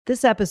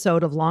This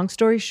episode of Long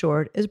Story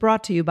Short is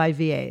brought to you by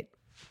V8.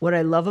 What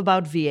I love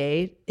about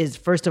V8 is,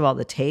 first of all,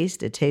 the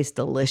taste. It tastes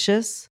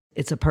delicious.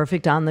 It's a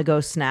perfect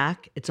on-the-go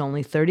snack. It's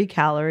only 30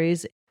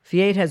 calories.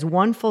 V8 has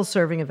one full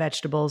serving of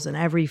vegetables in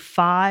every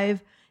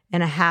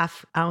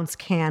 5.5-ounce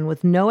can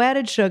with no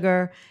added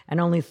sugar and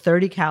only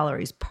 30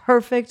 calories.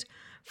 Perfect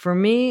for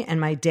me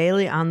and my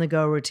daily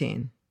on-the-go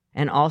routine.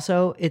 And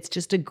also, it's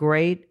just a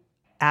great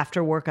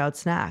after-workout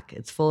snack.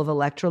 It's full of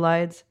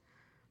electrolytes.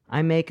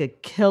 I make a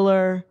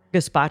killer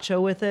gazpacho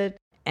with it.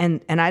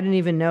 And I didn't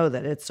even know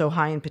that it's so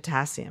high in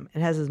potassium.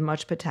 It has as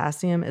much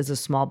potassium as a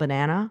small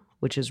banana,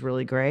 which is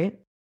really great.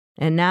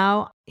 And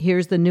now,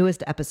 here's the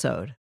newest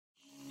episode.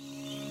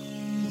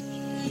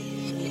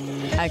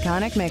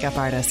 Iconic makeup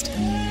artist.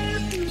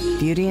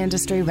 Beauty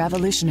industry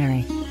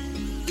revolutionary.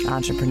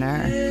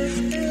 Entrepreneur.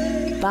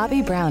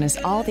 Bobbi Brown is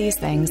all these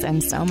things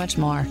and so much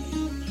more.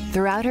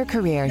 Throughout her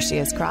career, she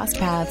has crossed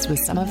paths with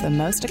some of the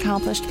most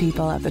accomplished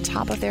people at the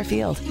top of their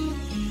field.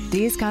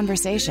 These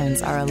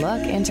conversations are a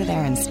look into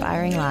their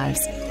inspiring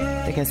lives,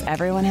 because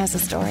everyone has a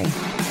story.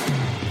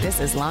 This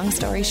is Long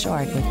Story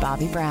Short with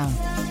Bobbi Brown.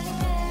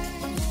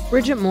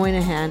 Bridget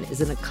Moynahan is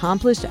an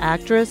accomplished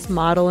actress,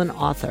 model, and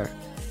author.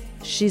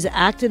 She's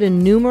acted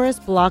in numerous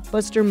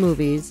blockbuster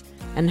movies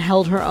and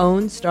held her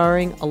own,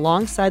 starring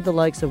alongside the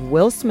likes of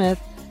Will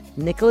Smith,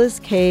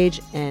 Nicolas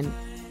Cage, and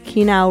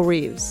Keanu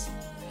Reeves.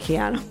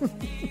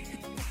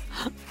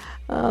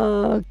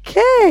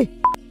 Okay.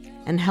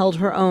 And held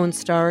her own,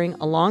 starring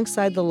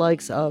alongside the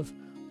likes of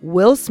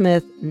Will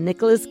Smith,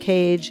 Nicolas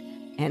Cage,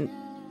 and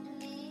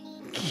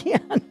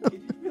Keanu.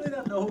 You really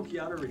don't know who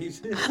Keanu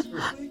Reeves is,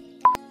 really?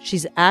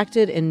 She's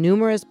acted in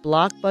numerous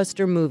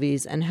blockbuster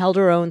movies and held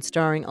her own,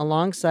 starring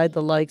alongside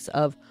the likes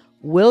of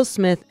Will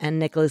Smith and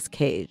Nicolas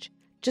Cage,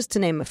 just to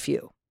name a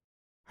few.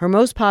 Her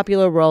most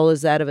popular role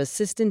is that of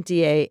Assistant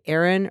DA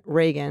Aaron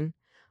Reagan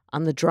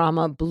on the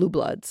drama Blue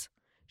Bloods.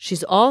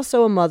 She's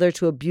also a mother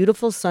to a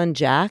beautiful son,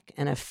 Jack,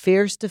 and a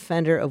fierce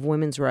defender of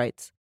women's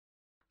rights.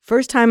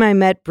 First time I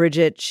met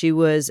Bridget, she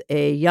was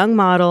a young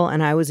model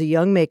and I was a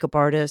young makeup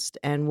artist.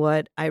 And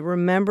what I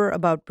remember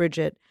about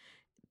Bridget,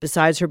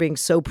 besides her being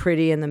so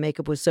pretty and the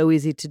makeup was so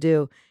easy to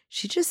do,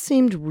 she just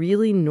seemed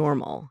really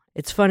normal.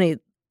 It's funny,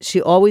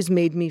 she always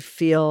made me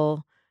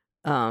feel,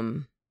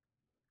 when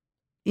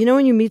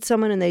you meet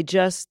someone and they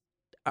just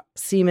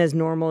seem as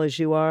normal as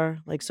you are,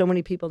 like so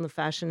many people in the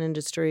fashion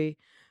industry,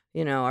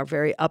 are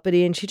very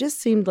uppity. And she just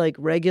seemed like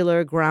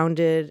regular,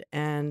 grounded,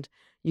 and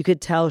you could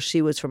tell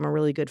she was from a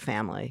really good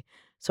family.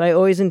 So I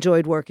always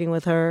enjoyed working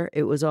with her.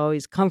 It was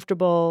always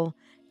comfortable,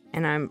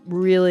 and I'm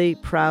really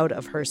proud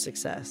of her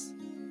success.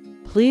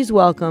 Please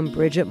welcome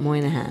Bridget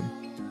Moynahan.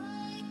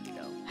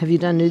 No. Have you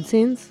done nude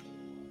scenes?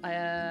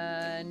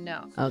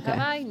 No. Okay. Have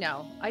I?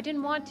 No. I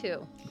didn't want to.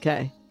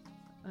 Okay.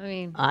 I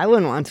mean, I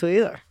wouldn't want to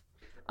either.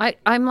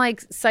 I'm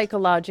like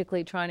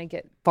psychologically trying to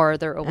get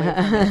farther away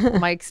from it.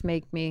 Mics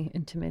make me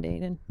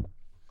intimidated.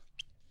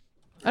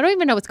 I don't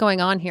even know what's going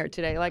on here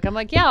today. I'm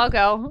like, yeah, I'll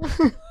go.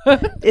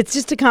 It's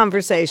just a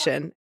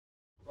conversation.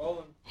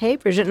 Hey,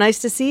 Bridget, nice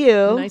to see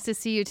you. Nice to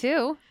see you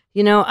too.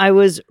 I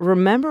was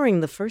remembering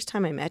the first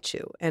time I met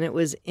you, and it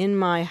was in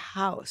my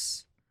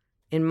house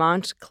in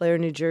Montclair,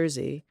 New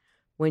Jersey,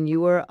 when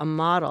you were a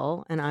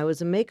model and I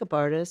was a makeup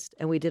artist,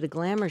 and we did a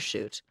glamour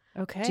shoot.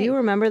 Okay. Do you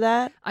remember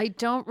that? I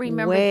don't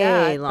remember Way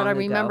that, long but I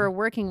remember ago.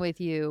 working with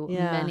you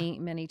Yeah. many,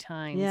 many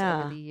times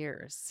over the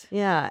years.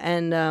 Yeah,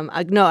 and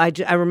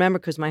I remember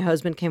because my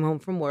husband came home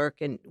from work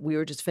and we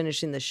were just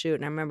finishing the shoot,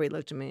 and I remember he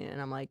looked at me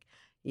and I'm like,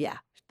 yeah,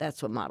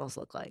 that's what models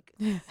look like.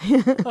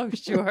 Oh,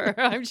 sure.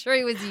 I'm sure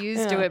he was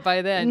used to it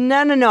by then.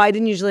 No. I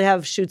didn't usually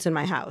have shoots in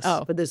my house,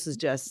 but this is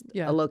just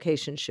Yeah. a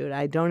location shoot.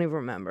 I don't even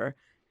remember,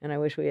 and I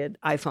wish we had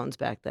iPhones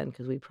back then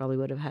because we probably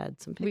would have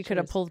had some pictures. We could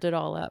have pulled it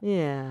all up.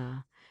 Yeah.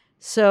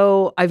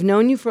 So I've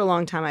known you for a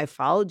long time. I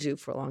followed you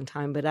for a long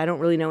time, but I don't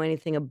really know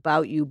anything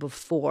about you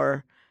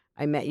before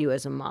I met you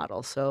as a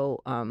model.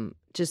 So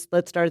just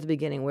let's start at the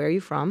beginning. Where are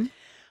you from?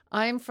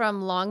 I'm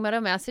from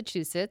Longmeadow,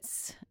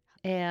 Massachusetts.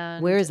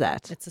 And Where is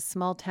that? It's a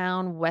small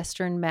town,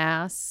 Western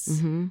Mass.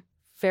 Mm-hmm.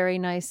 Very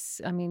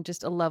nice. I mean,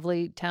 just a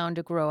lovely town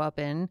to grow up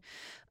in.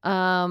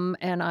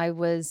 And I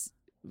was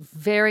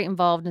very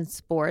involved in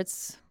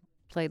sports,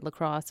 played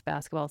lacrosse,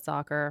 basketball,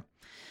 soccer,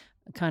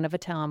 kind of a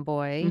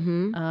tomboy,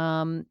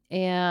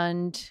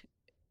 and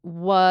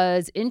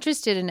was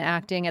interested in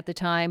acting at the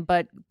time,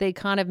 but they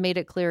kind of made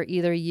it clear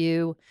either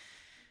you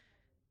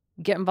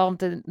get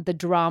involved in the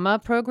drama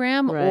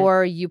program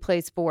or you play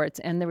sports,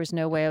 and there was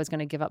no way I was going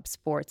to give up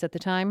sports at the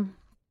time.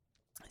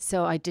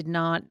 So I did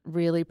not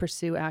really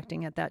pursue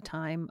acting at that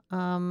time.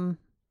 And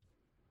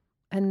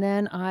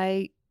then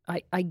I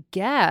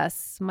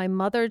guess my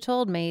mother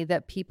told me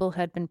that people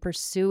had been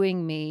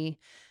pursuing me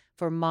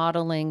for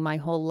modeling my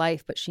whole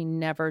life, but she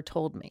never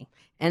told me.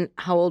 And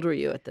how old were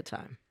you at the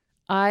time?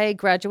 I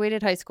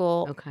graduated high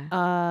school, Okay.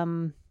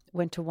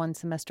 Went to one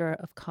semester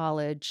of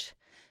college,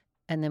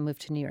 and then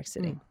moved to New York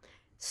City.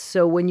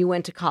 So when you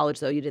went to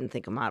college, though, you didn't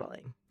think of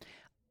modeling?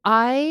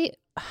 I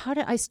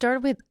I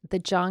started with the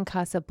John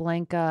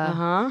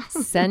Casablanca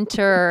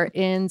Center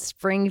in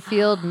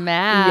Springfield,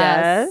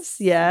 Mass.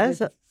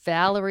 Yes.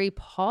 Valerie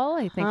Paul,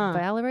 I think.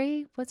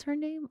 Valerie, what's her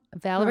name?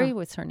 Valerie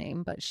was her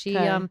name, but she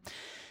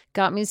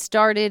got me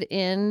started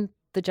in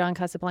the John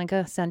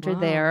Casablanca Center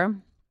there.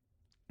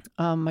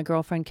 My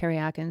girlfriend, Carrie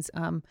Atkins,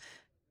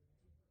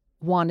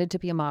 wanted to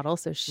be a model,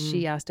 so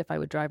she asked if I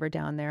would drive her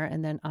down there,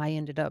 and then I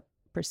ended up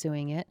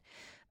pursuing it.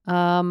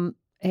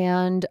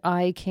 And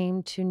I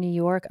came to New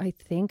York, I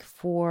think,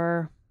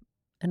 for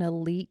an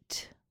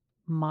elite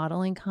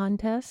modeling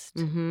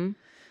contest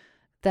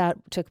that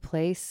took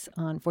place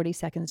on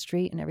 42nd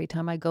Street. And every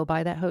time I go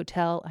by that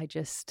hotel, I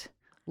just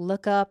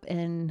look up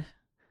and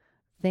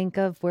think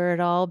of where it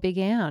all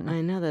began.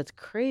 I know, that's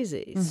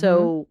crazy.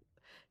 So,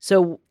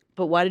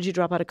 but why did you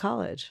drop out of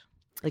college?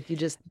 Like, you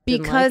just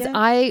didn't because like it?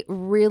 I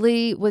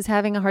really was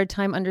having a hard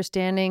time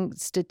understanding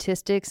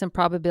statistics and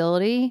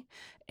probability,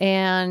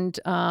 and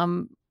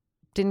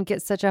didn't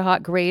get such a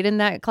hot grade in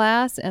that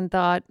class, and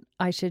thought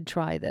I should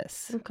try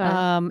this.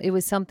 Okay. It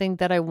was something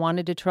that I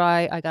wanted to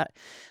try. I got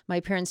my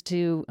parents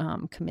to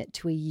commit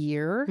to a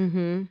year,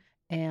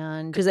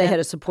 and because they had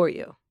to support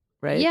you,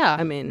 right? Yeah.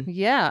 I mean,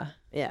 yeah.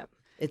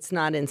 It's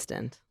not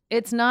instant.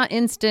 It's not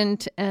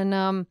instant,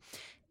 and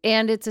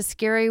it's a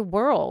scary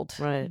world,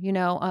 Right? You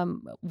know,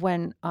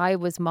 when I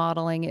was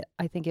modeling,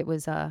 I think it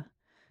was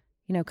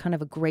kind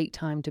of a great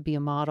time to be a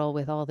model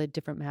with all the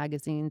different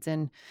magazines,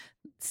 and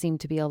seemed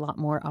to be a lot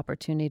more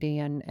opportunity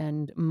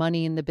and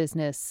money in the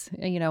business.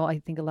 You know, I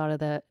think a lot of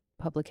the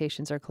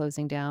publications are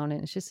closing down,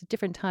 and it's just a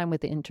different time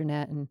with the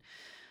internet and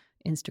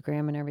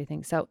Instagram and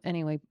everything. So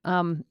anyway,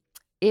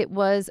 it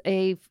was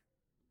a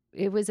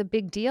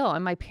big deal,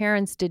 and my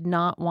parents did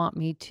not want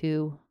me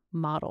to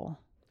model.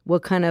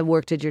 What kind of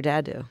work did your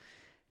dad do?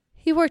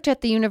 He worked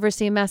at the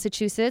University of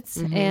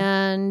Massachusetts,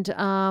 and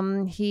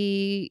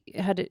he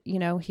had,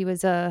 he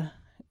was a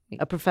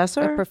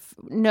professor?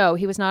 No,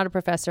 he was not a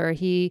professor.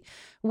 He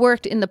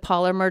worked in the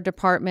polymer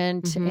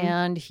department,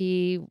 and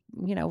he,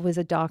 was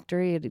a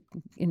doctor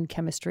in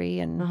chemistry,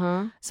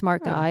 and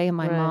smart guy. And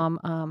my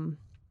mom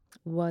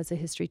was a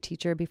history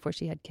teacher before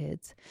she had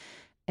kids.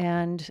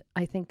 And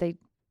I think I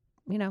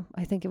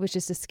think it was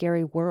just a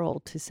scary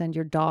world to send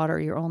your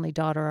only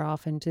daughter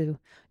off into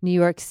New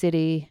York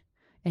City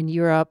and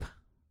Europe.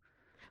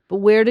 But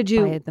where did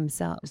you? By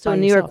themselves. So in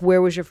New York,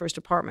 where was your first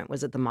apartment?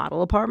 Was it the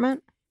model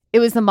apartment? It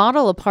was the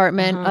model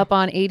apartment up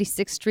on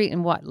 86th Street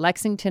in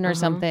Lexington or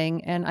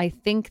something. And I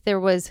think there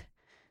was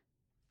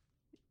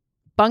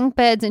bunk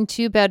beds in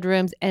 2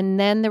 bedrooms, and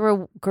then there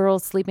were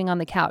girls sleeping on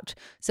the couch.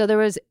 So there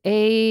was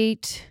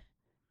 1,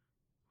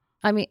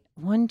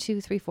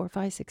 2, 3, 4,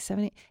 5, 6,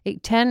 7,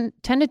 8, 10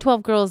 to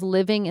 12 girls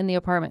living in the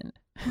apartment.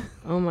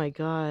 Oh my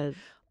God.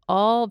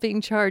 All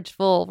being charged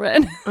full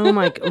rent. Oh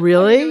my,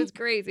 really? It was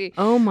crazy.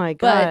 Oh my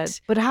God.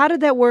 But how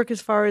did that work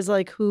as far as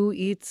like who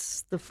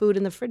eats the food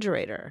in the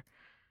refrigerator?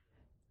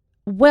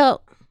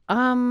 Well,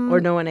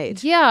 or no one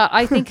ate? Yeah,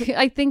 I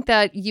think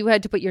that you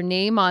had to put your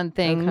name on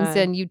things,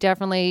 and you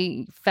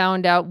definitely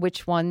found out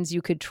which ones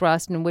you could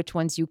trust and which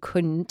ones you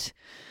couldn't.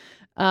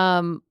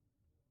 I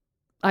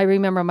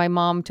remember my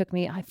mom took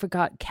me, I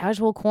forgot,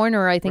 Casual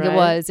Corner, I think it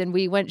was, and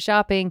we went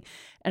shopping,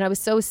 and I was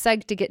so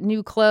psyched to get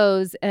new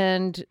clothes,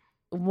 and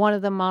one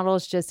of the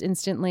models just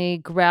instantly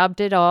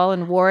grabbed it all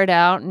and wore it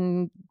out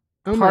and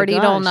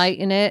partied all night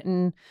in it,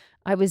 and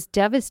I was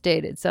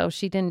devastated. So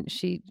she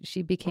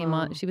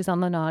became she was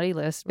on the naughty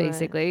list,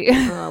 basically.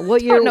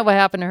 What year? I don't know what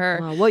happened to her.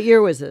 What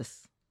year was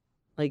this?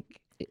 Like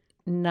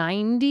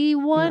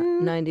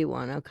 91?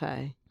 91,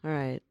 okay. All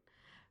right.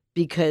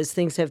 Because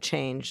things have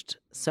changed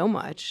so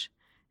much.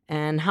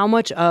 And how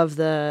much of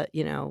the,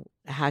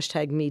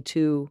 hashtag Me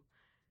Too,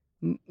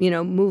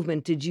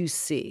 movement did you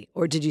see,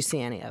 or did you see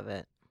any of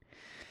it?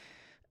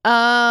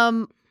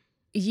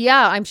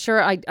 Yeah, I'm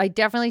sure I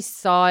definitely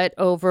saw it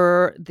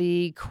over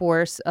the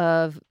course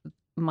of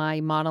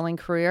my modeling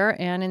career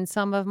and in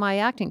some of my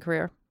acting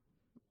career.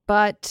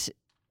 But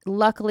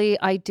luckily,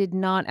 I did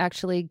not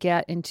actually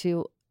get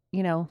into,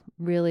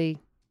 really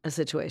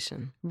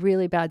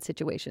bad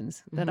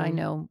situations that I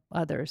know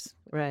others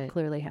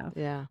clearly have.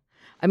 Yeah.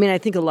 I mean, I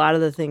think a lot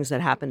of the things that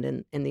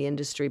happened in the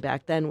industry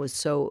back then was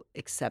so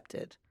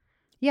accepted.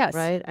 Yes.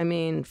 Right? I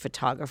mean,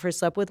 photographers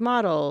slept with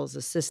models,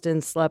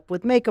 assistants slept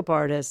with makeup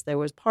artists, there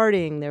was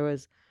partying, there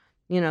was,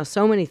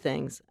 so many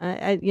things.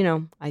 I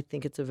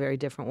think it's a very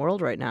different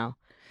world right now.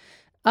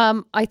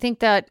 I think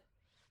that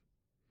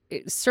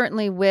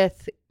certainly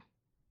with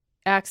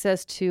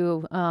access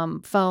to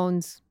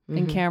phones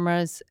and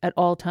cameras at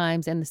all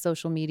times and the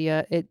social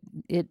media, it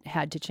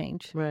had to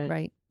change.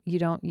 Right?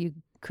 You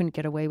couldn't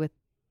get away with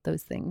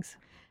those things.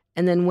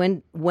 And then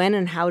when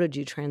and how did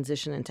you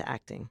transition into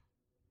acting?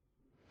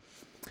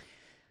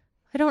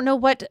 I don't know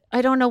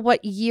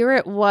what year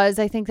it was.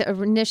 I think that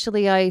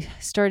initially I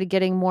started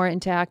getting more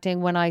into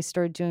acting when I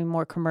started doing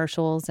more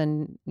commercials,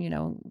 and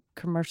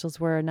commercials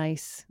were a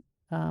nice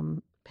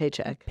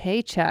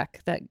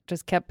paycheck that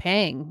just kept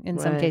paying in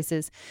some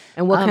cases.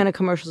 And what kind of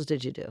commercials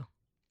did you do?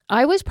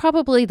 I was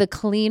probably the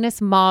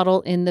cleanest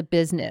model in the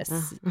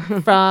business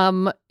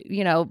from,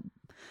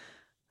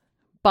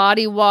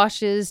 body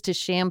washes to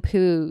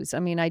shampoos. I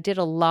mean, I did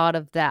a lot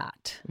of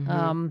that,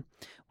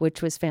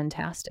 which was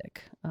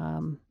fantastic.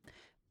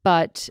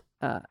 But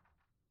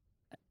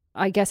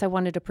I guess I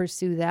wanted to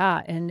pursue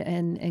that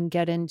and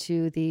get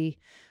into the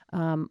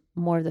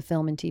more of the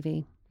film and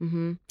TV.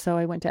 Mm-hmm. So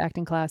I went to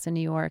acting class in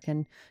New York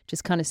and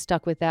just kind of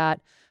stuck with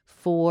that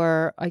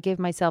I gave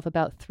myself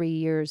about 3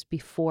 years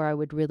before I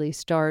would really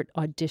start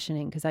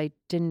auditioning because I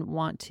didn't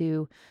want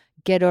to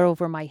get it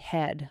over my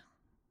head.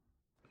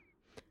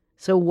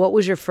 So what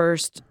was your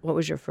first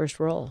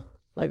role?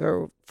 Like,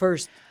 or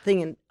first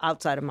thing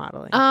outside of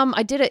modeling?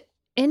 I did an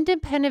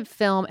independent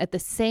film at the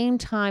same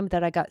time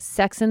that I got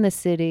Sex and the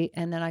City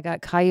and then I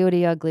got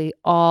Coyote Ugly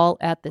all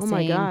at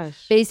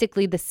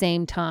basically the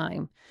same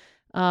time.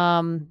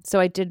 So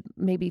I did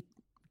maybe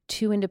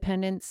 2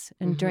 independents,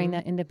 and during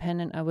that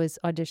independent, I was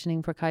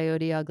auditioning for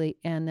Coyote Ugly,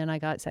 and then I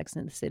got Sex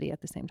and the City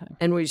at the same time.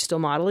 And were you still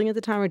modeling at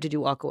the time, or did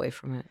you walk away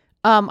from it?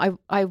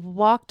 I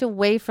walked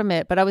away from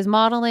it, but I was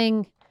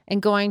modeling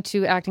and going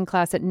to acting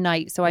class at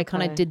night, so I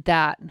kind of did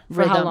that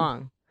for how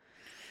long?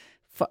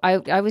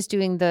 I was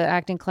doing the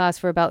acting class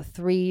for about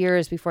 3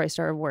 years before I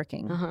started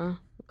working.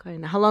 Okay.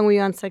 Now, how long were you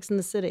on Sex and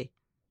the City?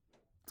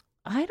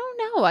 I don't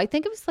know. I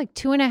think it was like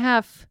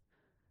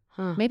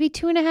 2.5, maybe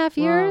 2.5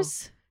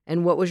 years. Wow.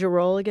 And what was your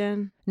role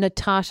again?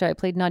 Natasha. I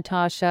played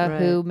Natasha,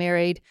 who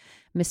married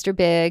Mr.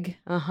 Big.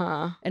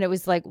 And it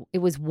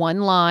was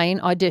one line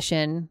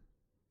audition.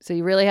 So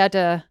you really had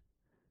to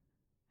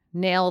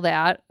nail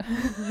that.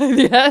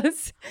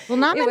 Yes. Well,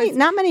 not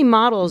many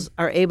models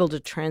are able to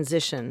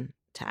transition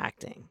to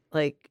acting.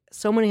 Like,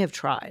 so many have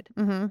tried,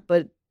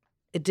 but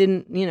it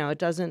didn't, it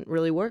doesn't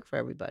really work for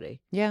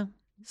everybody. Yeah.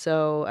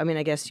 So, I mean,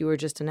 I guess you were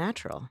just a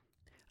natural.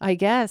 I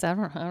guess. I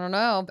don't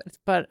know,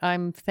 but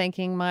I'm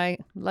thanking my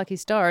lucky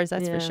stars,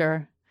 that's for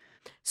sure.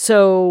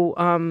 So,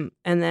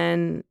 and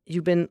then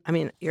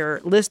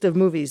your list of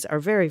movies are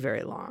very,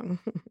 very long.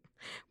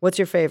 What's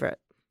your favorite?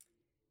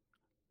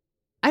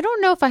 I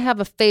don't know if I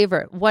have a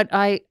favorite. What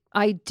I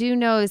do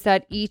know is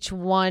that each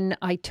one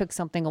I took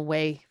something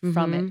away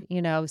from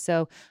it,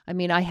 So, I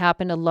mean, I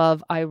happen to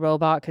love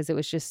iRobot because it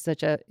was just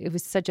such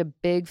a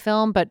big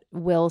film, but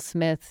Will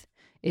Smith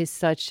is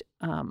such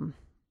an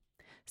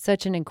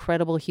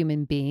incredible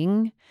human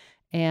being,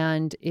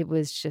 and it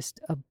was just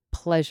a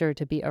pleasure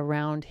to be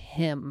around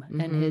him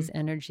and his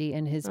energy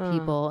and his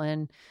people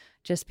and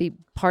just be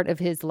part of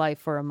his life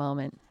for a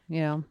moment,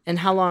 And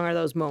how long are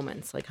those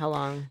moments? Like, how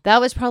long? That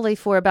was probably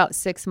for about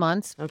 6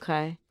 months.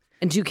 Okay.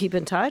 And do you keep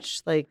in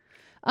touch? Like,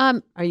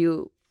 are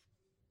you?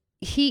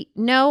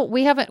 No,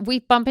 we haven't. We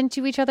bump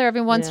into each other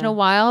every once in a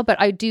while, but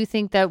I do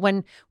think that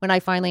when I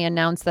finally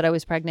announced that I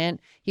was pregnant,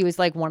 he was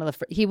like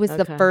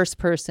the first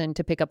person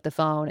to pick up the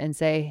phone and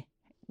say,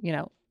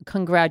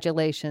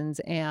 congratulations,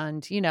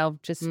 and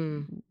just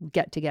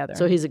get together.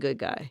 So he's a good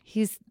guy.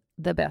 He's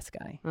the best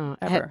guy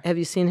ever. Have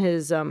you seen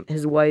his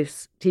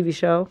wife's TV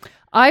show?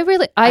 I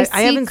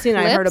haven't seen it.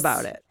 I heard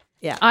about it.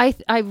 Yeah.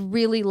 I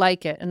really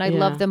like it. And I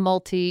love the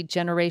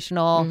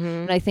multi-generational.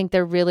 And I think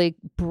they're really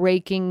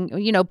breaking,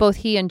 both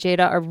he and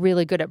Jada are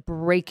really good at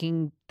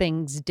breaking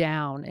things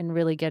down and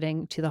really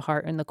getting to the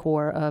heart and the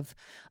core of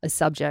a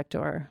subject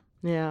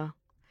Yeah.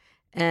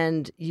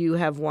 And you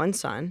have one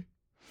son.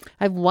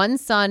 I have one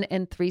son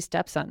and 3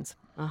 stepsons.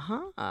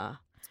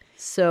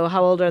 So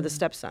how old are the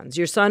stepsons?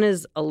 Your son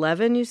is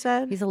 11, you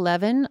said? He's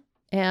 11.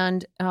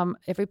 And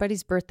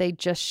everybody's birthday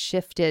just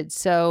shifted.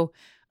 So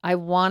I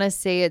want to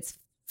say it's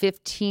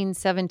 15,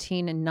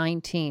 17, and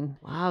 19.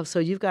 Wow. So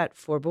you've got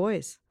 4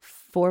 boys.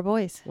 4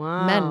 boys.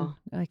 Wow. Men.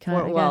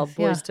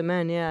 Boys to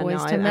men. Yeah.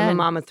 Boys to men. I'm a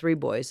mom of 3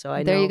 boys, so I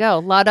know. There you go. A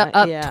lot of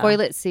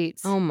toilet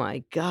seats. Oh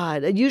my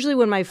God. Usually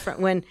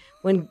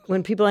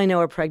when people I know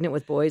are pregnant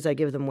with boys, I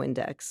give them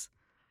Windex.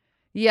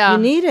 Yeah. You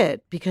need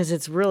it because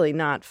it's really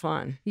not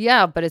fun.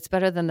 Yeah, but it's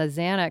better than the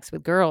Xanax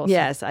with girls.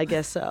 Yes, I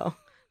guess so.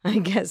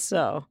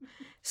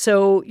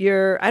 So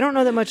I don't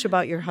know that much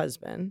about your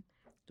husband.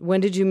 When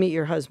did you meet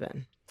your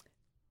husband?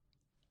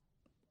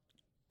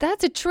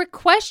 That's a trick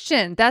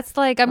question. That's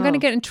like, I'm going to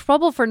get in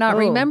trouble for not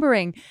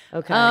remembering.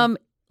 Okay.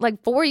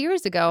 Like 4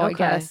 years ago, I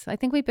guess. I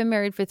think we've been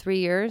married for 3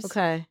 years.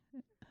 Okay.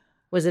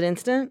 Was it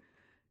instant?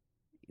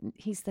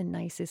 He's the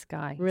nicest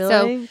guy.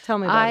 Really? Tell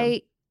me about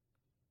him.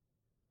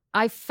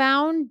 I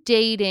found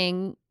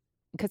dating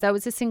because I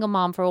was a single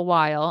mom for a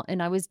while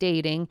and I was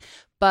dating,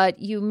 but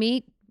you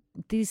meet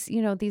this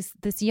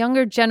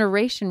younger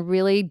generation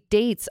really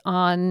dates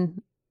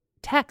on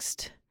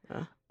text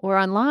or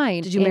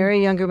online. Did you marry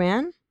a younger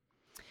man?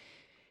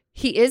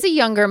 He is a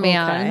younger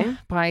man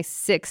by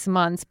 6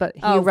 months, but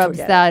he rubs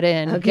that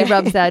in. Okay. He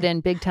rubs that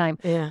in big time.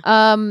 Yeah.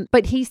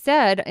 But he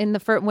said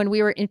when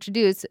we were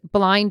introduced,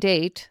 blind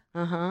date,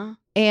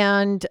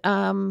 and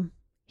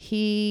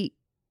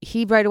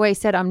he right away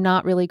said, "I'm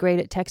not really great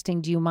at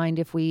texting. Do you mind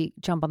if we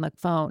jump on the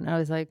phone?" And I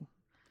was like,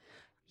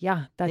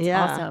 "Yeah, that's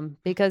awesome."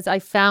 Because I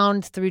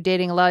found through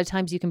dating a lot of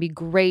times you can be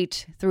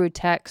great through a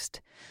text,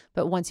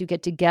 but once you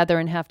get together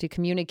and have to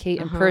communicate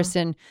in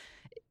person,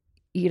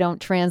 you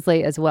don't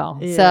translate as well.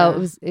 Yeah.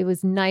 So it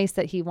was nice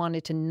that he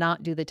wanted to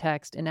not do the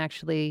text and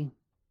actually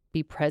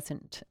be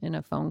present in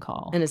a phone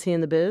call. And is he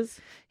in the biz?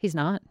 He's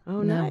not.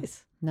 Oh, No.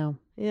 nice. No.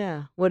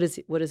 Yeah. What is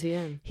he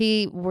in?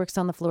 He works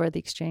on the floor of the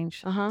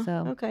exchange. Uh-huh. So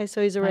Okay,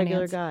 so he's a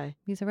regular finance. guy.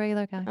 He's a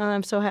regular guy.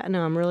 I'm so happy.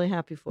 No, I'm really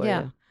happy for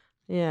Yeah.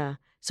 you. Yeah.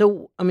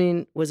 So, I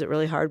mean, was it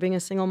really hard being a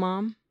single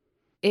mom?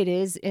 It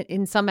is.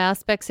 In some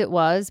aspects it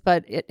was,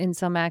 but in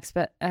some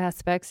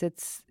aspects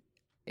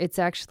it's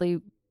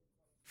actually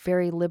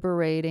very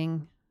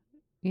liberating.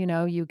 You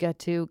know, you get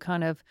to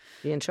kind of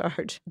Be in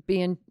charge.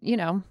 be in,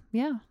 yeah.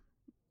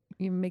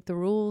 You make the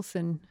rules,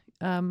 and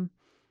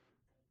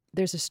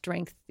there's a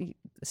strength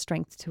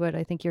to it.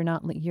 I think you're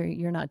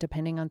not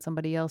depending on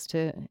somebody else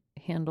to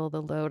handle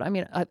the load. I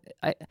mean,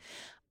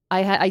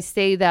 I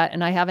say that,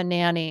 and I have a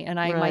nanny, and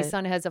my Right.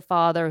 son has a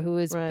father who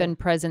has Right. been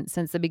present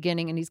since the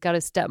beginning, and he's got a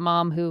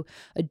stepmom who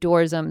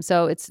adores him.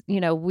 So it's,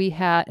 we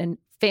had and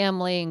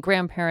family and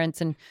grandparents,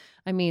 and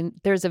I mean,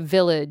 there's a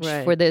village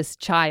Right. for this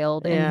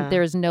child, and Yeah.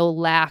 there's no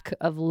lack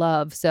of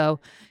love. So,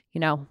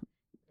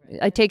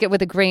 I take it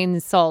with a grain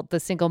of salt, the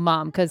single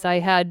mom, because I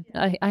had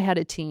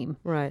a team.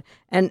 Right.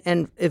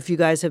 And if you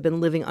guys have been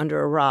living under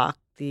a rock,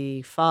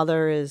 the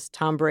father is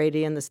Tom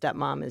Brady and the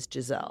stepmom is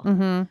Giselle.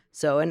 Mm-hmm.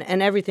 So and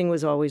everything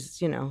was always,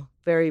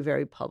 very,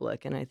 very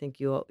public. And I think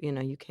you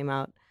came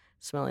out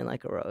smelling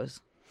like a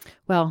rose.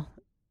 Well,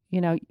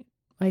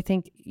 I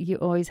think you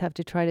always have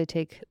to try to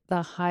take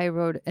the high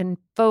road and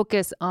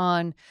focus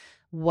on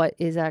what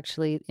is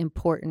actually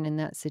important in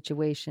that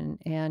situation,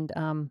 and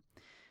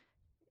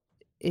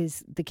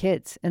is the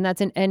kids. And that's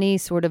in any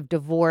sort of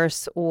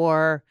divorce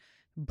or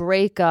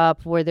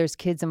breakup where there's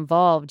kids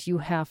involved. You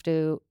have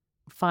to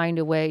find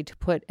a way to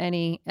put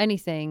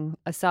anything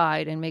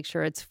aside and make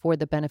sure it's for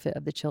the benefit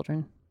of the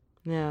children.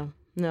 Yeah.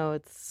 No,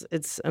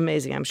 it's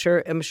amazing. I'm sure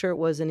it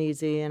wasn't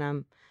easy,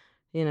 and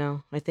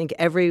I think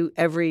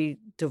every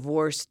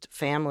divorced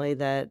family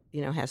that,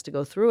 has to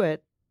go through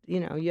it,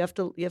 you have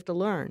to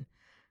learn.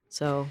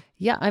 So,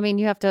 yeah, I mean,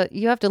 you have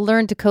to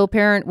learn to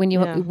co-parent when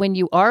Yeah.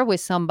 you are with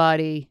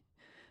somebody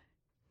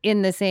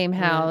in the same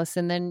Right. house,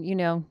 and then,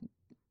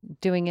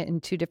 doing it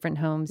in two different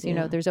homes.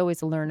 Yeah. There's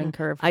always a learning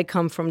curve. I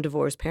come from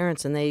divorced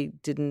parents, and they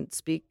didn't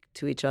speak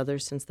to each other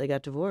since they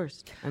got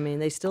divorced. I mean,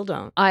 they still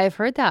don't. I've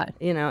heard that.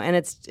 And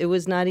it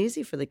was not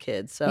easy for the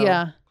kids. So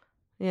Yeah.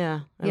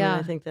 yeah. I Yeah. mean,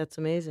 I think that's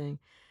amazing.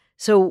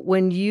 So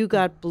when you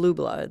got Blue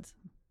Bloods,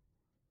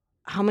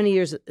 how many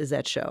years is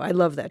that show? I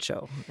love that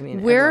show. I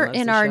mean, We're everyone loves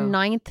in the our show.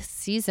 9th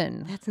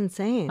season. That's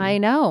insane. I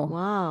know.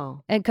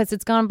 Wow. And because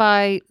it's gone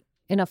by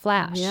in a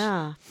flash.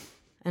 Yeah.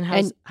 And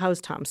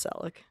how's Tom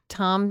Selleck?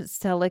 Tom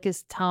Selleck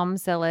is Tom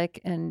Selleck,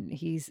 and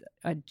he's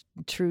a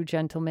true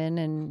gentleman,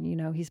 and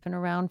he's been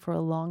around for a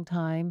long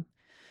time,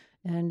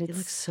 and He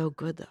looks so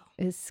good, though.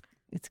 it's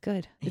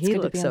good. It's He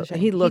good looks to be on the so show.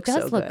 he looks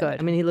does so look good.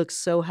 I mean, he looks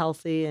so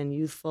healthy and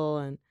youthful.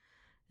 And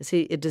is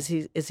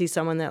he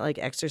someone that like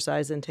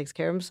exercises and takes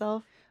care of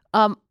himself?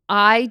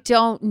 I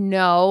don't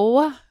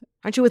know.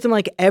 Aren't you with him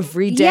like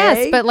every day?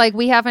 Yes, but like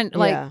we haven't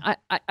Yeah.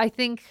 I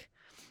think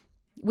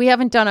we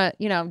haven't done a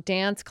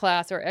dance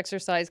class or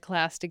exercise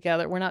class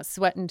together. We're not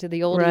sweating to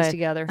the oldies Right.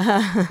 together.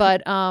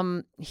 But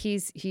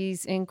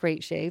he's in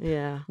great shape.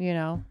 Yeah.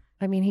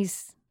 I mean,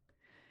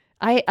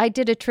 I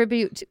did a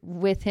tribute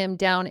with him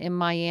down in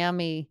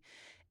Miami,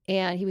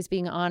 and he was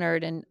being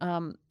honored, and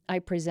I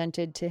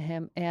presented to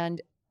him,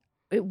 and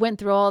it went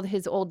through all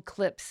his old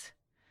clips.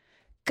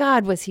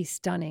 God, was he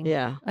stunning.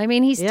 Yeah. I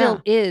mean, he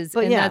still is,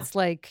 But and yeah. that's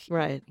like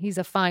Right. he's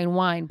a fine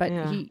wine, but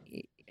Yeah.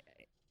 he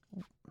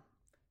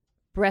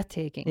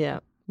breathtaking. Yeah.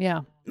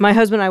 Yeah. My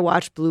husband and I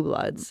watched Blue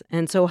Bloods,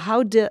 and so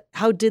how did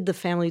the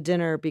family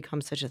dinner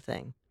become such a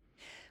thing?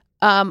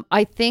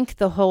 I think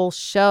the whole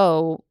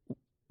show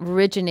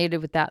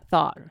originated with that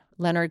thought.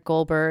 Leonard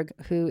Goldberg,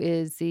 who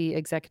is the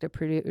executive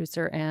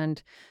producer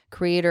and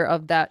creator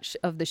of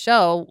of the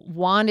show,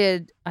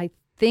 wanted, I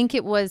think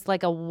it was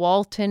like a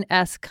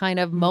Walton-esque kind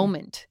of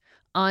moment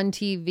on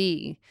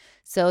TV.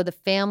 So the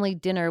family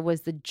dinner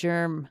was the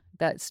germ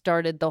that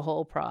started the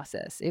whole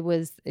process. It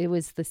was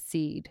the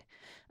seed,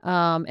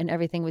 and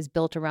everything was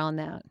built around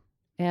that.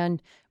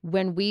 And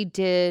when we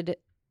did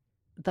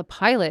the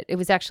pilot,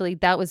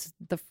 that was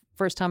the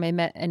first time I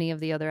met any of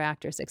the other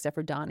actors except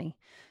for Donnie.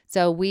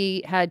 So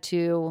we had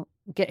to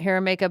get hair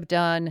and makeup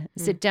done,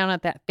 sit down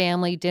at that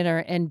family dinner,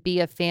 and be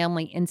a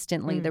family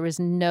instantly. There was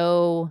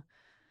no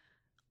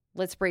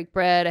let's break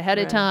bread ahead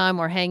of time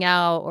or hang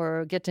out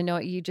or get to know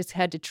it. You just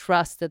had to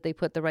trust that they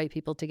put the right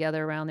people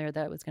together around there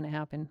that it was going to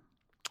happen.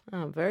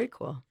 Oh, very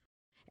cool.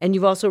 And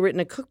you've also written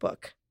a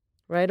cookbook,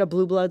 right? A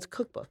Blue Bloods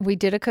cookbook. We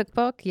did a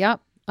cookbook.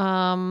 Yep.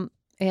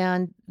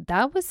 And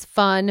that was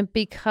fun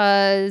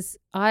because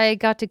I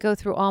got to go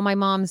through all my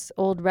mom's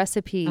old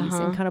recipes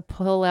and kind of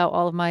pull out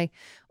all of my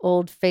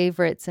old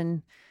favorites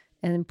and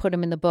put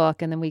them in the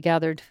book. And then we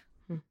gathered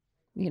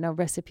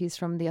recipes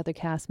from the other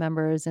cast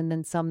members, and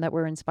then some that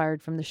were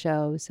inspired from the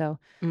show. So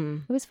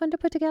it was fun to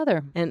put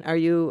together. And are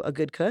you a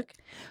good cook?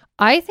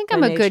 I think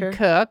I'm a good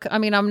cook. I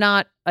mean, I'm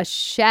not a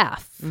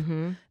chef,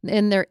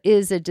 and there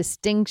is a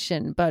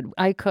distinction, but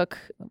I cook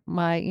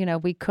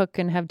we cook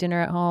and have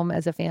dinner at home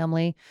as a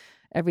family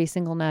every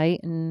single night,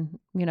 and,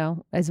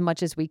 as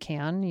much as we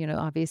can,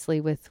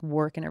 obviously with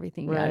work and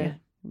everything, you gotta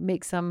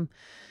make some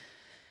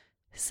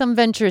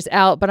ventures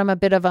out, but I'm a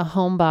bit of a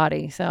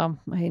homebody, so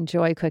I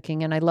enjoy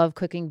cooking, and I love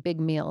cooking big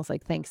meals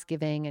like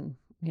Thanksgiving and,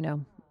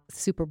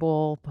 Super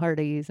Bowl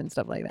parties and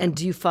stuff like that. And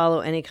do you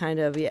follow any kind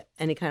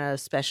of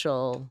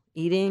special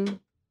eating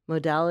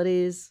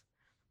modalities?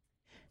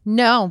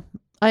 No.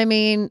 I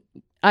mean,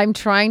 I'm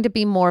trying to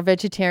be more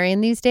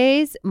vegetarian these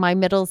days. My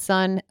middle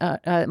son,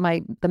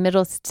 the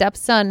middle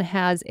stepson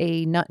has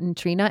a nut and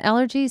tree nut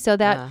allergy, so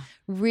that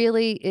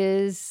really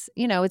is,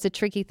 it's a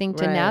tricky thing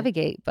to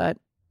navigate, but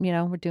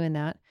we're doing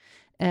that.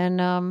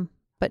 And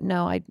but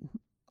no, I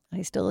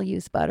still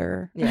use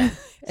butter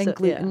and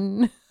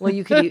gluten. Yeah. Well,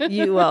 you could eat,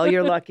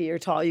 you're lucky, you're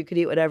tall, you could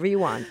eat whatever you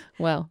want.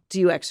 Well, do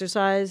you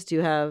exercise? Do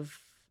you have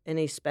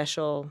any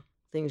special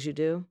things you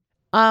do?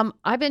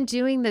 I've been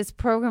doing this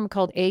program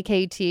called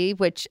AKT,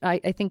 which I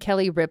think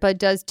Kelly Ripa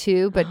does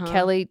too, but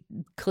Kelly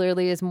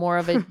clearly is more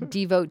of a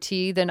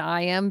devotee than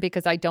I am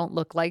because I don't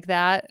look like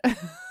that.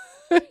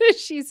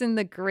 She's in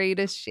the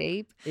greatest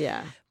shape.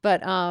 Yeah.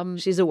 But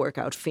she's a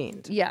workout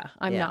fiend. Yeah,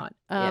 I'm not.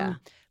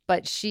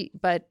 But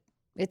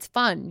it's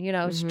fun,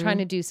 she's trying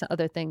to do some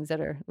other things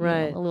that are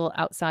a little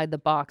outside the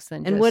box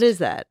than And what is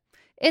that?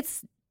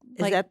 Is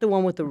that the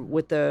one with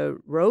the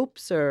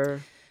ropes or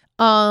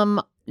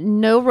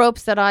no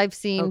ropes that I've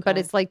seen, but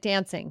it's like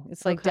dancing.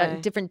 It's like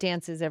different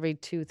dances every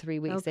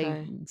 2-3 weeks.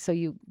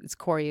 It's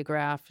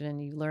choreographed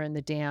and you learn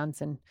the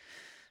dance and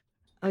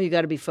you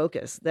got to be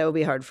focused. That would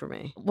be hard for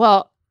me.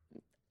 Well,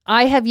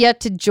 I have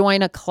yet to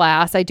join a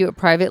class. I do it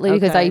privately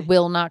because I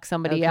will knock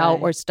somebody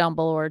out or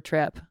stumble or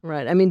trip.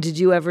 Right. I mean, did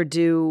you ever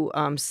do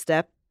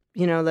step,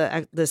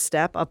 the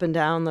step up and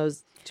down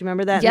those? Do you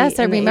remember that? Yes,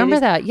 I remember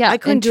that. Yeah. I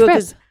couldn't do it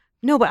because,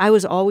 but I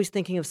was always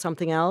thinking of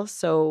something else.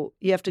 So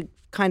you have to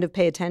kind of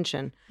pay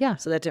attention. Yeah.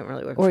 So that didn't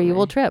really work or for you me.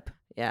 will trip.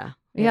 Yeah.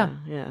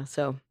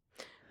 So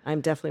I'm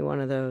definitely one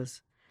of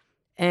those.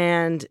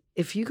 And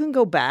if you can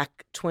go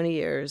back 20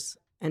 years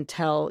and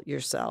tell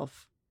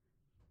yourself,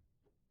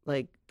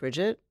 like,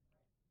 Bridget,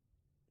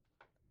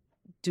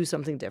 do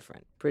something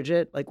different.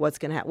 Bridget, like, what's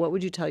going to happen? What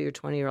would you tell your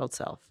 20-year-old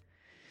self?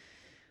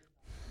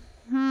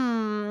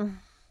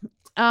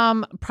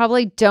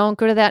 Probably don't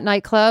go to that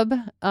nightclub.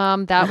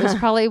 That was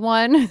probably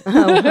one.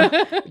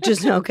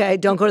 Just okay.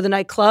 Don't go to the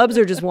nightclubs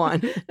or just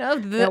one? No,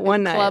 that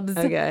one night. Clubs.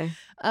 Okay.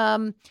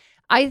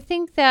 I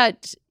think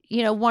that,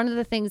 one of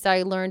the things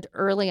I learned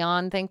early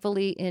on,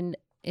 thankfully,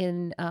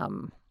 in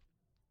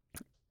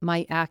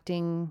my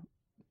acting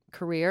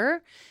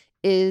career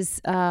is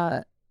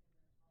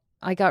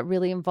I got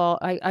really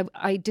involved.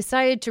 I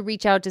decided to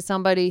reach out to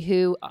somebody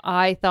who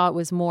I thought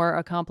was more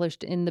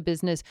accomplished in the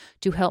business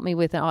to help me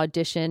with an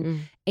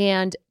audition.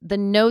 And the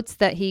notes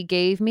that he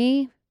gave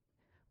me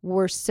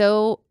were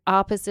so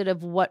opposite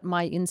of what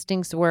my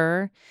instincts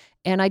were.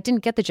 And I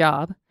didn't get the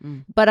job.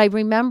 But I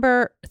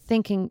remember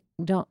thinking,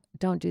 don't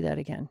do that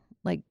again.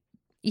 Like,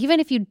 even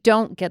if you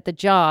don't get the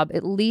job,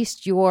 at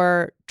least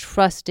you're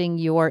trusting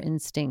your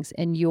instincts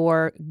and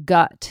your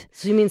gut.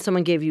 So you mean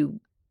someone gave you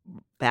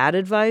bad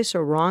advice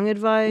or wrong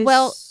advice?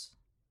 Well,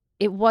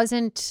 it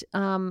wasn't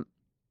the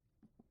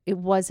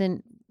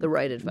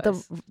right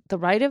advice. The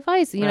right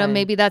advice.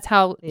 Maybe that's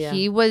how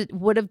he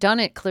would have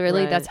done it.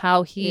 Clearly, that's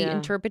how he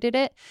interpreted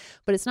it.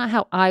 But it's not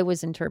how I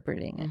was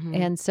interpreting it.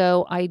 And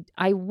so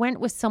I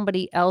went with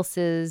somebody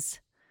else's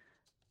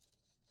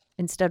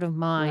instead of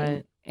mine.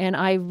 Right. And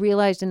I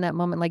realized in that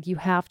moment, like, you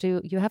have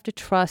to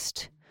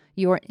trust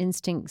your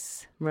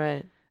instincts.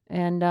 Right.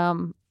 And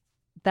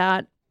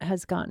that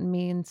has gotten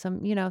me in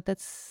some,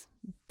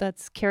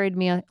 that's carried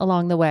me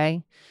along the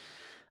way.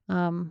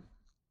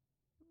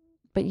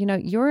 But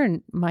you're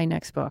in my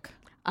next book.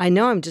 I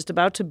know. I'm just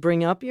about to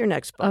bring up your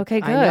next book.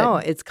 Okay, good. I know.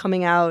 It's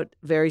coming out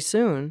very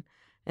soon,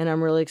 and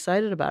I'm really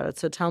excited about it.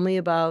 So tell me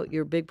about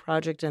your big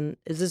project. And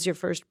is this your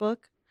first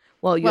book?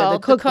 Well, the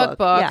cookbook.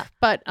 Yeah.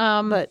 But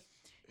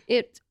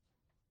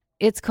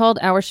it's called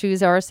Our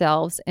Shoes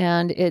Ourselves,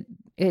 and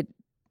it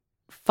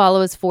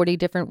follows 40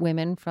 different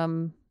women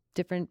from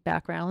different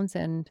backgrounds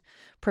and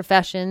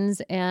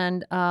professions,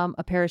 and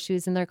a pair of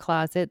shoes in their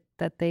closet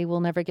that they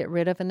will never get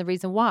rid of, and the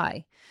reason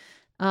why.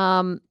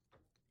 And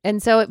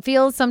so it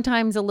feels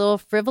sometimes a little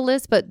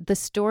frivolous, but the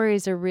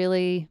stories are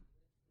really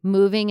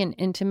moving and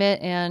intimate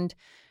and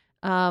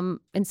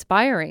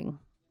inspiring.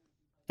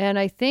 And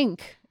I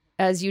think,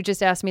 as you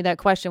just asked me that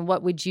question,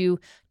 what would you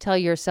tell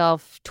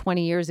yourself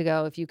 20 years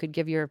ago if you could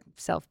give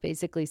yourself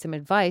basically some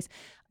advice?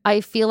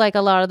 I feel like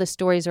a lot of the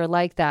stories are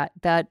like that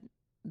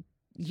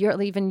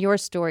even your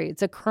story,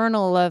 it's a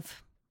kernel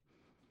of,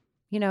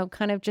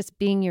 kind of just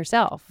being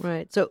yourself.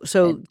 Right. So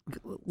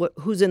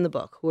who's in the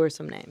book? Who are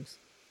some names?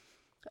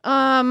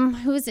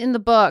 Who's in the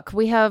book?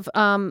 We have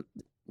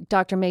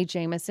Dr. Mae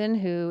Jameson,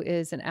 who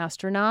is an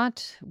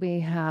astronaut. We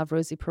have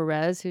Rosie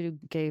Perez, who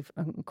gave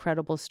an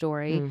incredible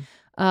story.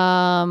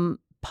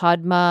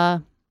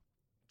 Padma,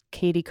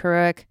 Katie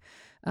Couric,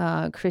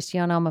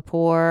 Christiane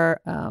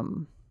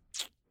Amanpour.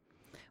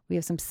 We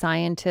have some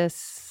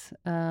scientists.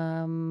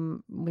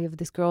 We have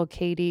this girl,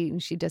 Katie.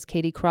 She does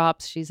Katie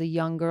Crops. She's a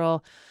young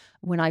girl.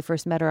 When I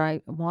first met her,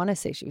 I want to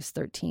say she was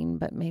 13,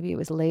 but maybe it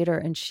was later.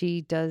 And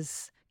she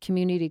does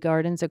community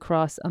gardens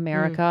across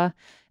America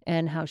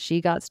and how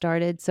she got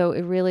started. So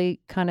it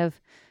really kind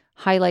of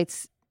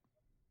highlights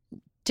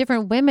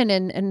different women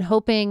and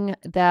hoping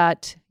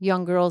that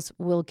young girls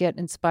will get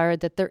inspired,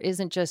 that there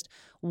isn't just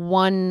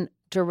one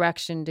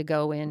direction to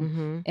go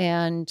in.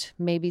 And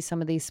maybe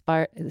some of these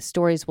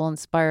stories will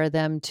inspire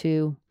them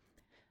to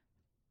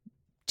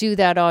do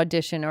that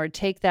audition or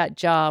take that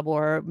job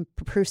or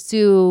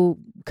pursue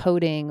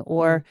coding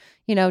or,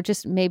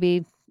 just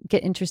maybe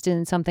get interested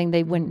in something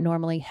they wouldn't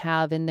normally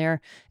have in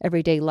their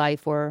everyday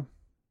life or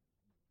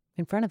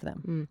in front of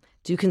them.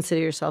 Do you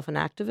consider yourself an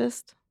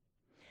activist?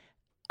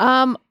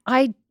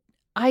 I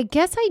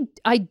guess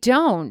I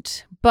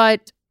don't,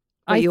 but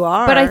you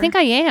are. But I think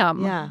I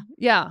am.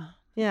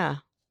 Yeah.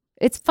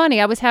 It's funny.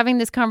 I was having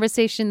this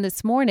conversation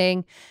this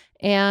morning,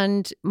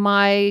 and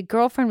my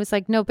girlfriend was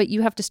like, "No, but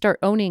you have to start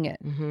owning it."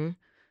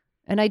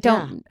 And I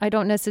don't. I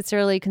don't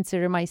necessarily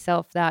consider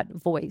myself that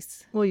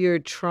voice. Well, you're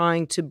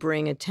trying to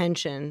bring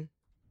attention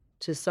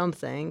to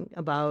something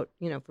about,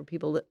 for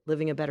people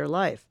living a better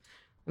life.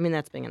 I mean,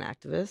 that's being an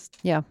activist.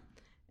 Yeah.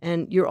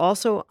 And you're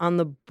also on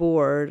the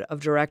board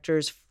of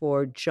directors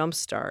for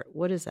Jumpstart.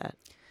 What is that?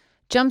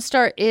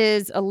 Jumpstart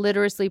is a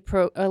literacy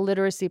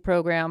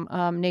program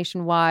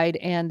nationwide,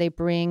 and they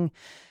bring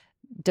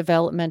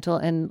developmental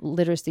and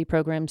literacy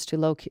programs to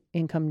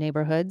low-income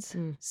neighborhoods.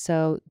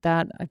 So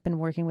that I've been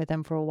working with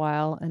them for a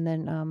while, and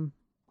then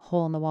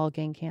Hole in the Wall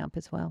Gang Camp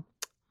as well.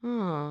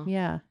 Oh,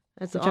 yeah,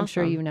 that's which awesome. I'm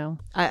sure you know.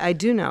 I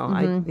do know.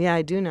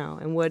 I do know.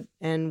 And what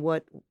and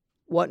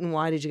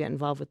why did you get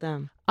involved with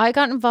them? I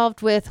got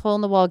involved with Hole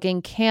in the Wall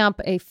Gang Camp,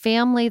 a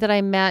family that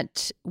I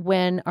met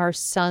when our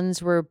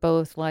sons were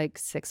both like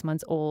 6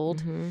 months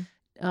old.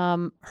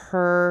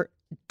 Her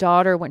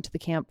daughter went to the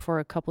camp for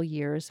a couple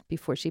years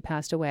before she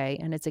passed away.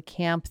 And it's a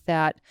camp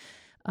that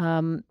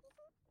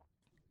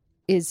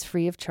is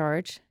free of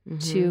charge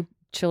to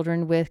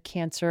children with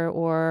cancer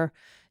or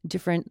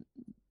different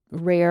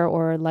rare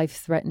or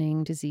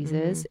life-threatening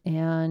diseases.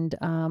 And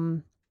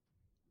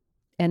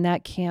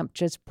that camp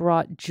just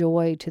brought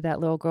joy to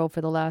that little girl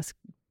for the last,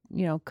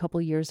 couple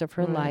years of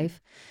her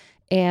life,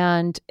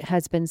 and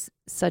has been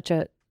such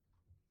a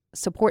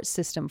support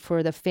system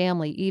for the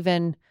family,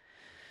 even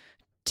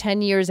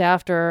 10 years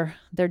after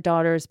their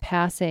daughter's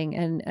passing.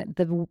 And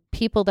the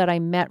people that I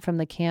met from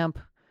the camp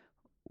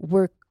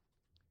were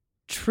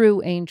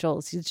true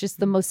angels. It's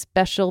just the most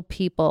special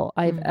people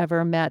I've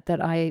ever met,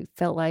 that I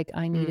felt like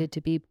I needed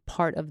to be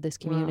part of this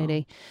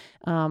community.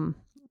 Wow.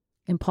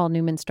 And Paul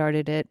Newman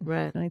started it.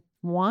 Right. I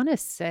want to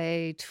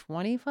say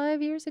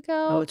 25 years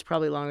ago. Oh, it's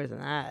probably longer than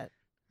that.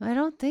 I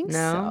don't think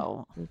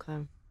so. Okay.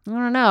 I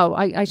don't know.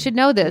 I should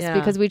know this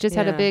because we just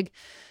had a big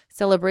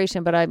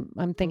celebration, but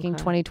I'm thinking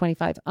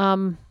 2025.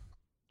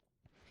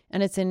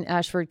 And it's in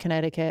Ashford,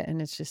 Connecticut,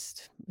 and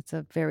it's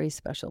a very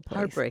special place.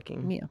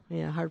 Heartbreaking.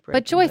 Yeah, heartbreaking.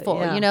 But joyful.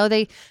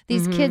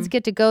 These kids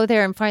get to go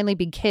there and finally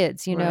be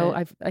kids.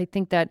 I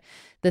think that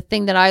the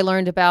thing that I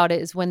learned about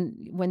it is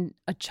when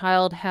a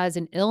child has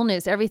an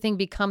illness, everything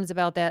becomes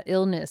about that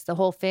illness. The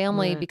whole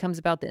family becomes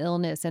about the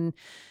illness, and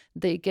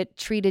they get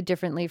treated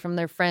differently from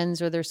their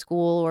friends or their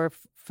school or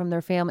from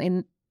their family.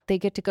 And they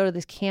get to go to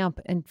this camp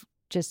and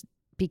just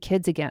be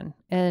kids again.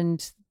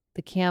 And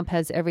the camp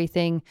has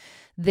everything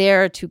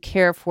there to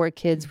care for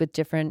kids with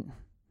different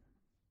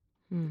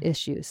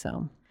issues.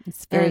 So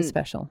it's very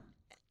special.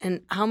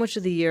 And how much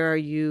of the year are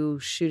you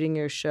shooting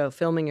your show,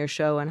 filming your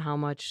show, and how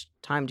much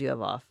time do you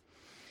have off?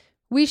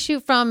 We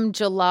shoot from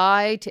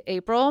July to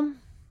April,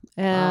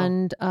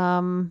 and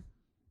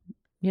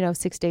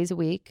 6 days a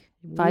week,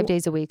 5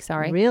 days a week.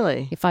 Sorry,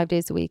 really, 5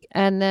 days a week.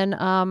 And then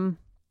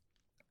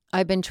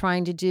I've been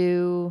trying to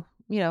do,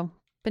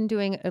 been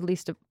doing at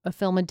least a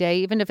film a day,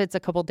 even if it's a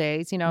couple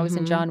days. I was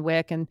in John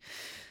Wick, and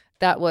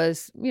that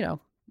was,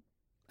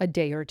 a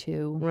day or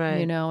two.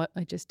 Right.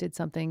 I just did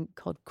something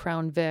called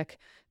Crown Vic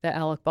that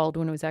Alec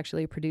Baldwin was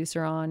actually a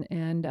producer on,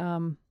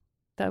 and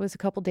that was a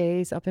couple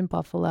days up in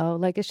Buffalo.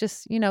 Like, it's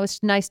just,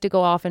 it's nice to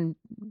go off and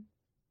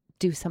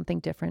do something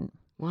different.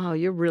 Wow,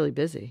 you're really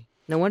busy.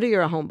 No wonder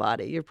you're a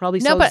homebody. You're probably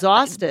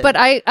exhausted. But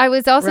I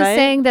was also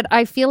saying that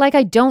I feel like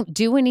I don't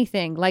do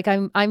anything. Like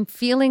I'm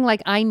feeling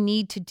like I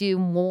need to do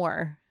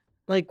more.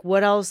 Like,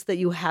 what else that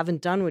you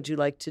haven't done would you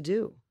like to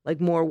do? Like,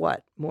 more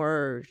what?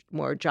 More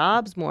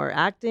jobs, more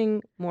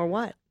acting, more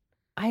what?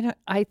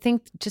 I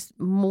think just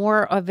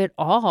more of it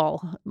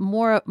all.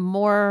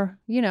 More,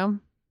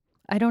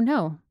 I don't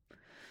know.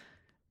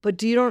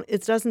 But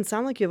it doesn't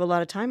sound like you have a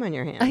lot of time on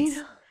your hands. I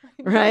know,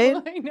 right?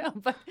 I know,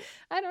 but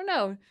I don't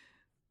know.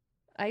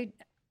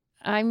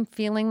 I'm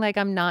feeling like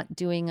I'm not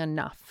doing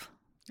enough.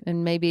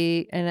 And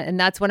maybe, and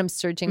that's what I'm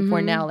searching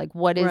for now. Like,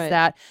 what is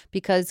that?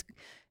 Because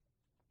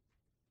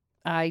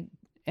I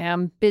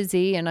am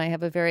busy and I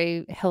have a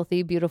very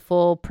healthy,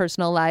 beautiful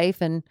personal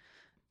life.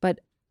 But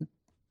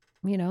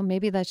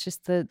maybe that's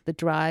just the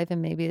drive,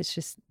 and maybe it's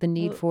just the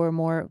need for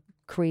more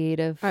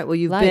creative. All right. Well,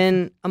 you've life.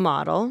 been a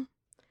model.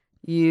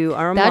 You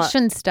are a that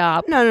shouldn't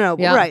stop. No.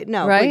 Yeah. Right.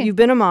 No. Right. But you've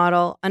been a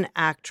model, an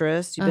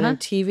actress. You've been in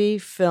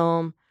TV,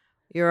 film.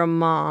 You're a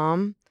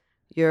mom.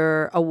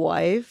 You're a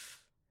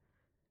wife.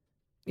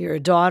 You're a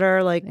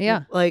daughter. Like,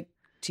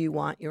 do you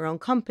want your own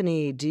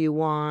company? Do you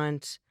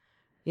want,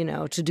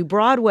 to do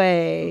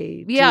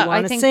Broadway? Do you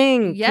want to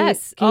sing?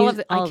 Yes. All of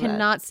it. I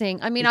cannot sing.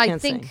 I mean, I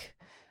think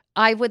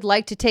I would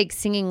like to take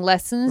singing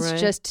lessons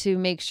just to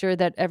make sure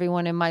that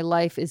everyone in my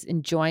life is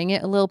enjoying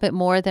it a little bit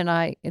more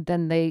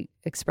than they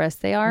express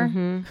they are.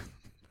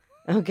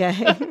 Mm-hmm.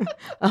 Okay.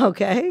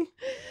 Okay.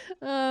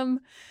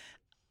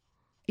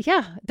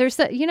 Yeah, there's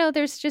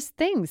just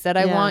things that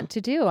I want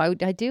to do. I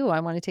do. I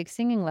want to take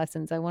singing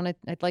lessons.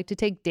 I'd like to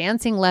take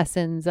dancing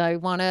lessons. I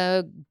want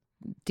to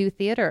do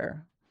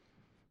theater.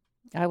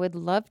 I would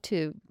love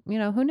to,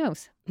 who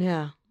knows?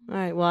 Yeah. All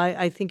right. Well,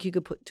 I think you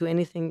could do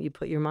anything you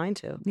put your mind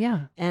to.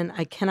 Yeah. And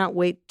I cannot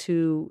wait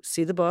to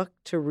see the book,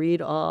 to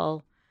read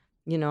all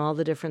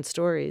the different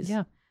stories.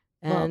 Yeah.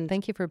 And well,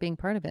 thank you for being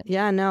part of it.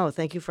 Yeah, no,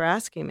 thank you for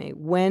asking me.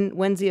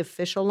 When's the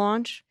official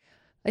launch?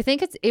 I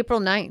think it's April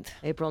 9th.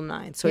 April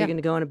 9th. So you're going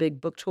to go on a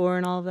big book tour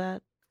and all of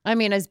that? I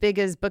mean, as big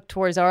as book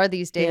tours are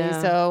these days.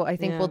 Yeah. So I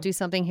think we'll do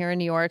something here in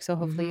New York. So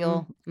hopefully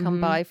you'll come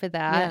by for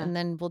that. Yeah. And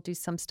then we'll do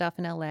some stuff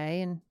in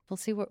LA, and we'll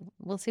see what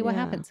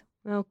happens.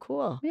 Oh,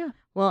 cool. Yeah.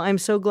 Well, I'm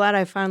so glad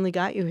I finally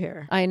got you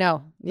here. I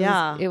know.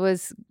 It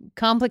was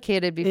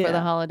complicated before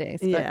the holidays.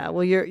 But. Yeah.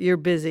 Well, you're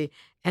busy.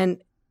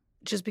 And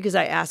just because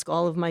I ask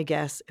all of my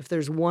guests, if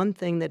there's one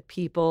thing that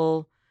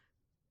people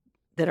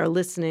that are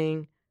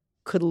listening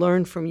could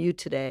learn from you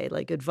today,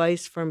 like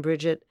advice from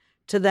Bridget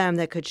to them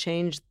that could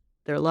change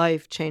their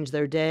life, change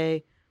their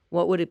day,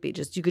 what would it be?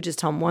 You could just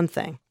tell them one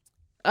thing.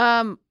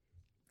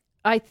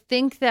 I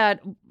think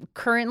that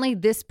currently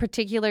this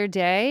particular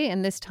day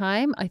and this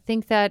time, I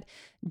think that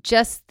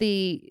just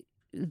the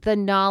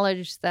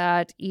knowledge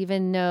that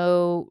even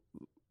though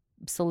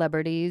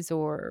celebrities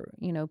or,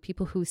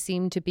 people who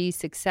seem to be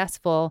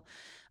successful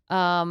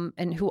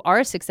and who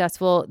are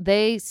successful,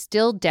 they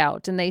still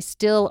doubt and they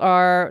still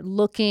are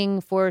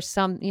looking for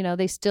some,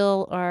 they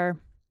still are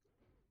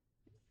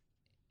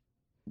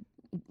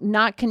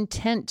not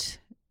content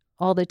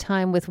all the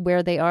time with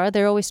where they are.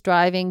 They're always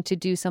striving to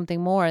do something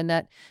more, and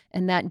that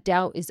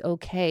doubt is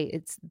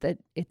okay.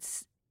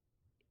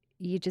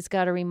 You just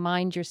got to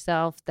remind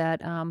yourself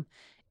that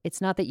it's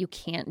not that you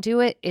can't do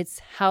it, it's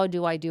how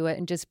do I do it,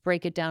 and just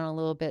break it down a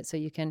little bit so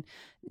you can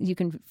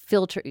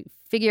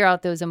figure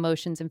out those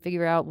emotions and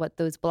figure out what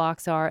those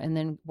blocks are and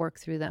then work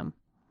through them.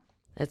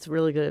 That's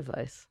really good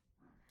advice.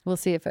 We'll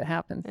see if it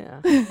happens.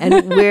 Yeah.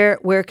 And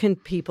where can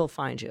people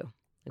find you?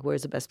 Like,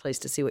 where's the best place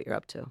to see what you're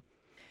up to?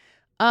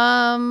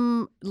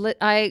 I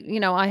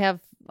have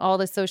all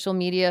the social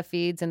media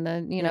feeds and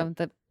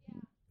the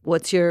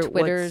what's your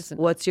Twitters.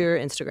 What's your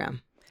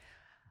Instagram?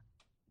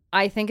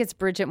 I think it's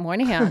Bridget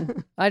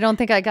Moynahan. I don't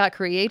think I got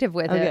creative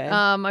with it.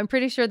 I'm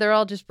pretty sure they're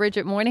all just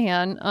Bridget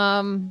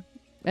Moynahan.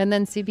 And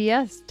then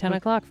CBS, 10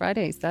 o'clock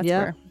Fridays. That's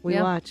where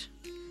we watch.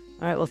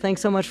 All right. Well,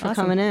 thanks so much for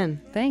coming in.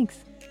 Thanks.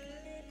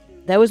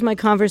 That was my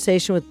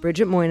conversation with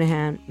Bridget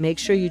Moynahan. Make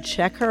sure you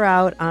check her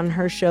out on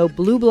her show,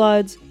 Blue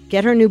Bloods.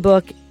 Get her new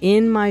book,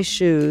 In My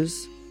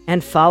Shoes,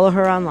 and follow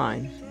her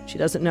online. She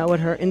doesn't know what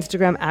her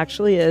Instagram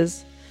actually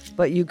is,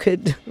 but you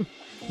could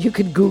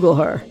Google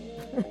her.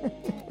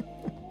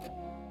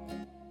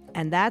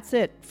 And that's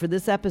it for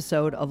this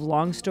episode of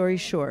Long Story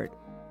Short.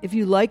 If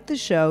you like the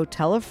show,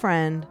 tell a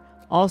friend.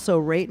 Also,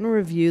 rate and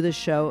review the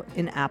show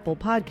in Apple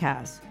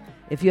Podcasts.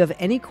 If you have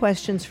any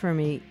questions for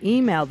me,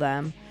 email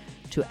them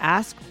to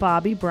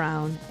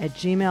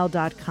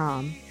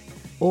askbobbybrown@gmail.com.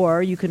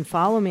 Or you can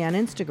follow me on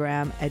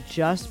Instagram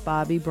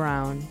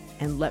 @justbobbybrown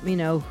and let me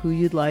know who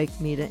you'd like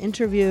me to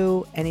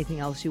interview, anything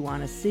else you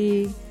want to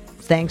see.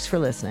 Thanks for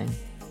listening.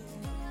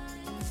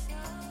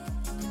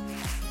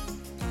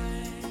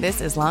 This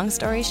is Long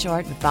Story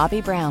Short with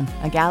Bobby Brown,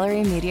 a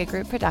Gallery Media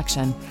Group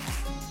production.